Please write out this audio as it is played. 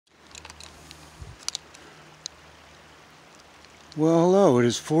Well, hello, it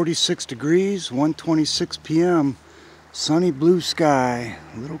is 46 degrees, 1:26 p.m. Sunny blue sky,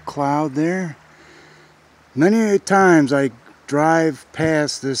 a little cloud there. Many times I drive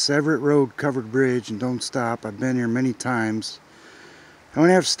past this Everett Road covered bridge and don't stop. I've been here many times. I don't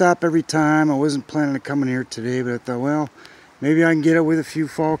have to stop every time. I wasn't planning on coming here today, but I thought, well, maybe I can get it with a few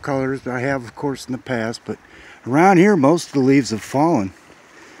fall colors. I have, of course, in the past, but around here most of the leaves have fallen.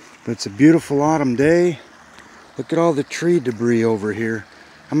 But it's a beautiful autumn day. Look at all the tree debris over here.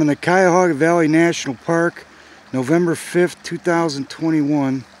 I'm in the Cuyahoga Valley National Park, November 5th,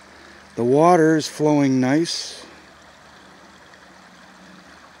 2021. The water is flowing nice.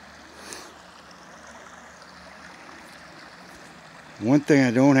 One thing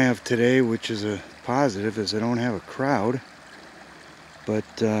I don't have today, which is a positive, is I don't have a crowd. But,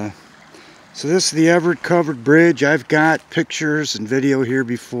 so this is the Everett covered bridge. I've got pictures and video here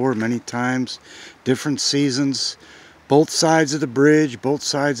before many times, different seasons, both sides of the bridge, both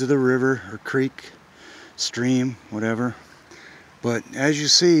sides of the river or creek, stream, whatever. But as you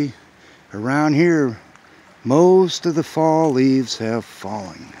see, around here, most of the fall leaves have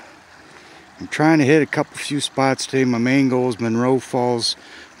fallen. I'm trying to hit a few spots today. My main goal is Monroe Falls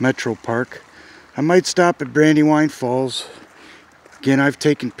Metro Park. I might stop at Brandywine Falls. Again, I've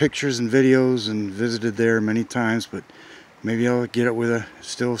taken pictures and videos and visited there many times, but maybe I'll get it with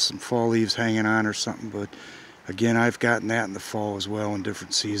still some fall leaves hanging on or something. But again, I've gotten that in the fall as well in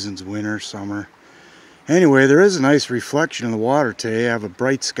different seasons, winter, summer. Anyway, there is a nice reflection in the water today. I have a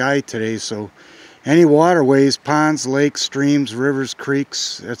bright sky today, so any waterways, ponds, lakes, streams, rivers,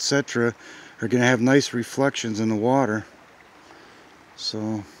 creeks, etc. are going to have nice reflections in the water.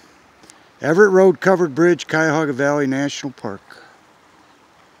 So, Everett Road Covered Bridge, Cuyahoga Valley National Park.